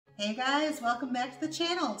Hey guys, welcome back to the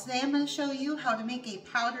channel. Today I'm going to show you how to make a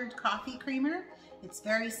powdered coffee creamer. It's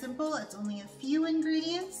very simple, it's only a few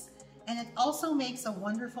ingredients, and it also makes a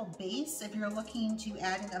wonderful base if you're looking to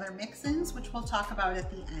add in other mix-ins, which we'll talk about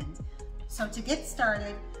at the end. So to get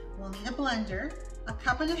started, we'll need a blender, a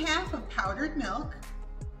cup and a half of powdered milk,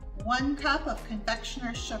 1 cup of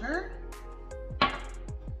confectioner's sugar,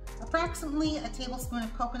 approximately a tablespoon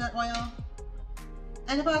of coconut oil,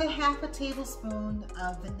 and about a half a tablespoon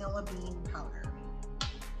of vanilla bean powder.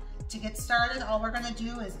 To get started, all we're going to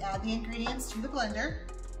do is add the ingredients to the blender.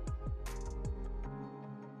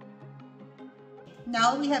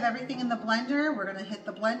 Now that we have everything in the blender, we're going to hit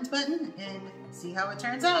the blend button and see how it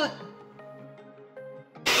turns out.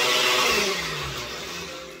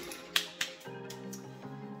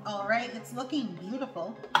 All right, it's looking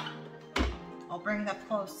beautiful. I'll bring it up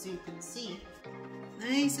close so you can see.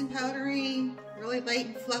 Nice and powdery, really light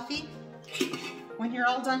and fluffy. When you're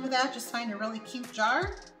all done with that, just find a really cute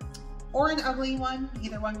jar or an ugly one,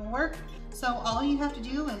 either one will work. So all you have to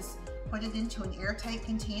do is put it into an airtight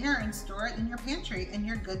container and store it in your pantry and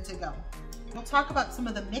you're good to go. We'll talk about some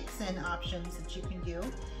of the mix-in options that you can do.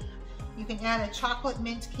 You can add a chocolate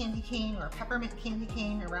mint candy cane or peppermint candy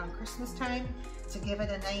cane around Christmas time to give it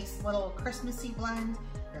a nice little Christmassy blend.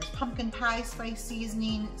 There's pumpkin pie spice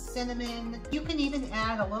seasoning, cinnamon. You can even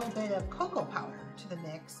add a little bit of cocoa powder to the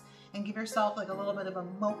mix and give yourself like a little bit of a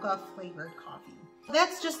mocha flavored coffee.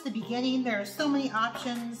 That's just the beginning. There are so many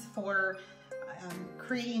options for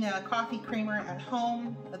creating a coffee creamer at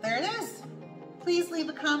home, but there it is. Please leave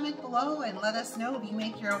a comment below and let us know if you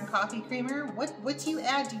make your own coffee creamer. What do you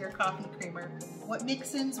add to your coffee creamer? What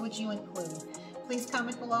mix-ins would you include? Please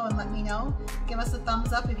comment below and let me know. Give us a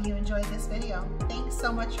thumbs up if you enjoyed this video. Thanks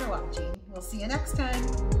so much for watching. We'll see you next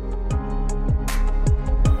time.